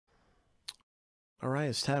All right,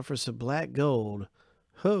 it's time for some black gold.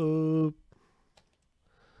 Hope.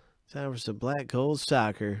 Time for some black gold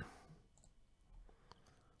soccer.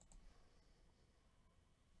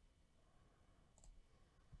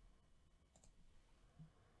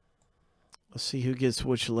 Let's see who gets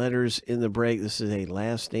which letters in the break. This is a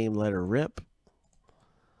last name letter rip.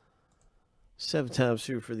 7 times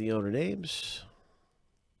through for the owner names.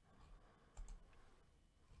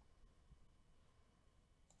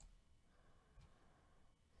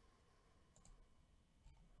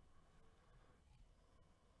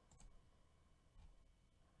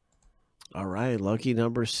 All right, lucky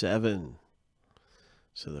number 7.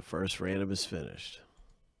 So the first random is finished.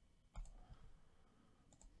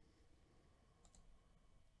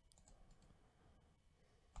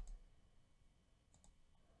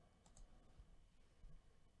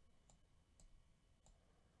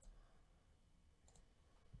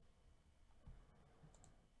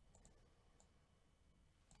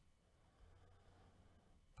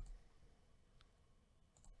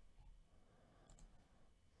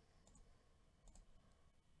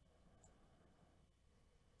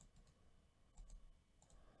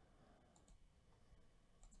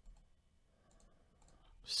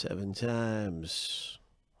 Seven times.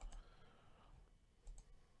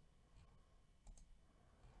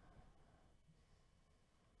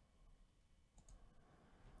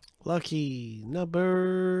 Lucky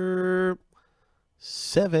number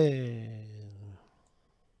 7.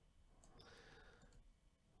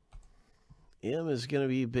 M is going to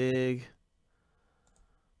be big.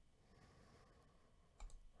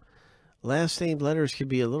 Last name letters can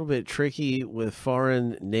be a little bit tricky with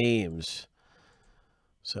foreign names.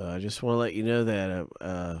 So I just want to let you know that,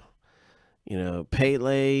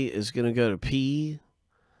 Pele is going to go to P.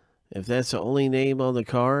 If that's the only name on the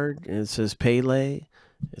card and it says Pele,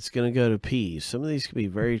 it's going to go to P. Some of these can be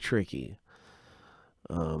very tricky.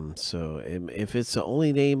 So if it's the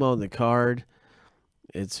only name on the card,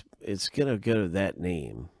 it's going to go to that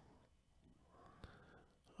name.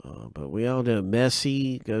 But we all know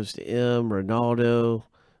Messi goes to M, Ronaldo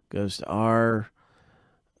goes to R.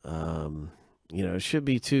 It shouldn't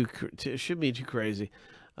be too crazy.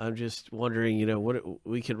 I'm just wondering, what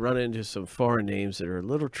we could run into some foreign names that are a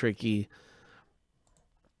little tricky.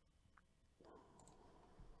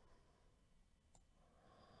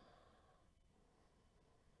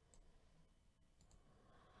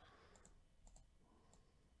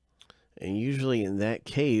 And usually in that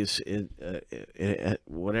case,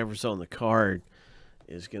 whatever's on the card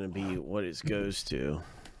is going to be what it goes to.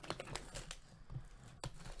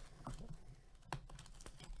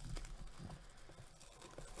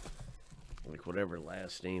 Like whatever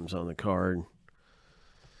last name's on the card.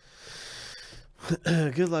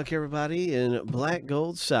 Good luck, everybody, in black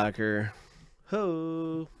gold soccer.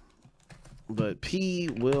 Ho! But P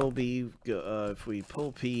will be, if we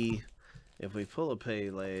pull P, if we pull a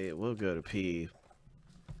Pele, it will go to P.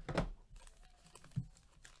 Let's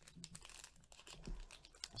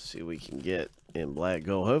see what we can get in black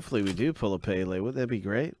gold. Hopefully we do pull a Pele. Wouldn't that be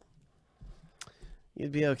great?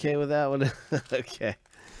 You'd be okay with that one? Okay.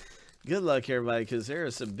 Good luck, everybody, because there are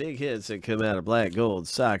some big hits that come out of black gold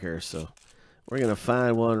soccer. So we're going to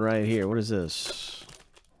find one right here. What is this?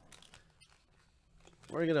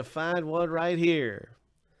 We're going to find one right here.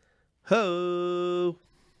 Ho!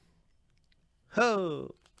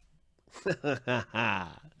 Ho!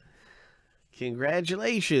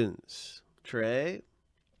 Congratulations, Trey.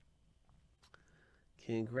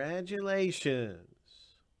 Congratulations.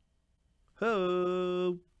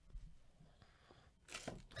 Ho!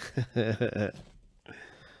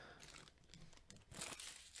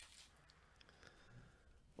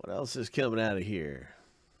 What else is coming out of here?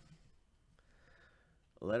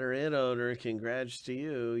 Letter N owner, congrats to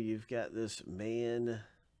you. You've got this man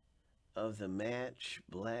of the match,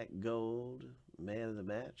 black gold, man of the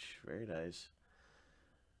match. Very nice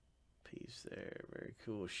piece there. Very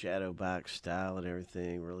cool shadow box style and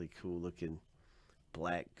everything. Really cool looking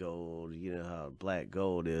black gold. You know how black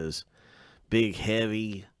gold is. Big,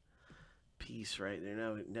 heavy piece right there.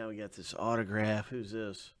 Now we got this autograph. Who's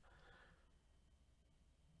this?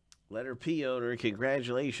 Letter P owner,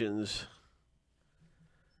 congratulations.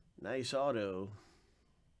 Nice auto.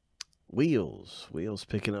 Wheels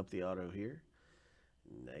picking up the auto here.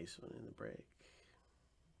 Nice one in the break.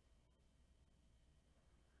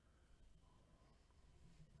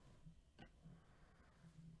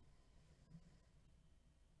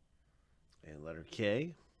 And letter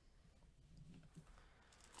K.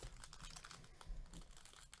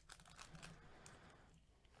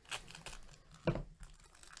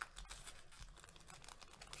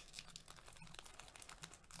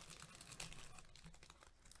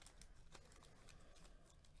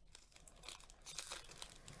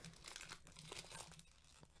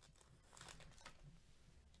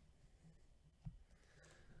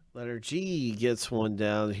 Letter G gets one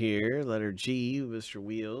down here. Letter G, Mr.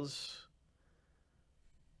 Wheels.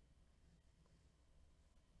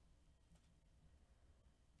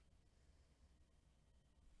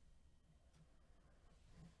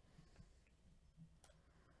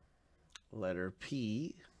 Letter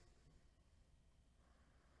P,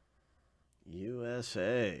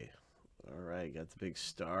 USA. All right, got the big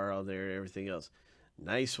star on there and everything else.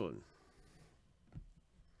 Nice one.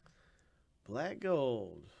 Black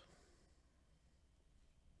gold.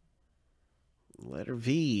 Letter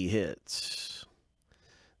V hits.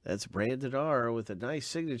 That's Brandon R with a nice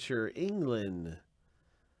signature, England.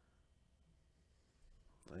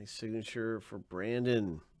 Nice signature for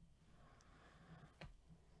Brandon.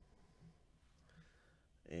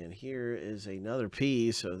 And here is another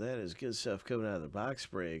P, so that is good stuff coming out of the box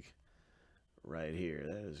break right here.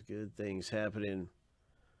 That is good things happening.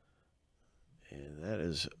 And that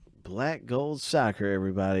is black gold soccer,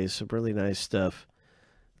 everybody. Some really nice stuff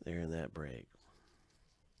there in that break.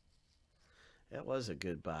 That was a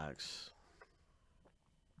good box.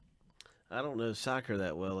 I don't know soccer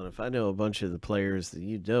that well, and if I know a bunch of the players, then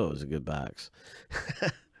you know it was a good box.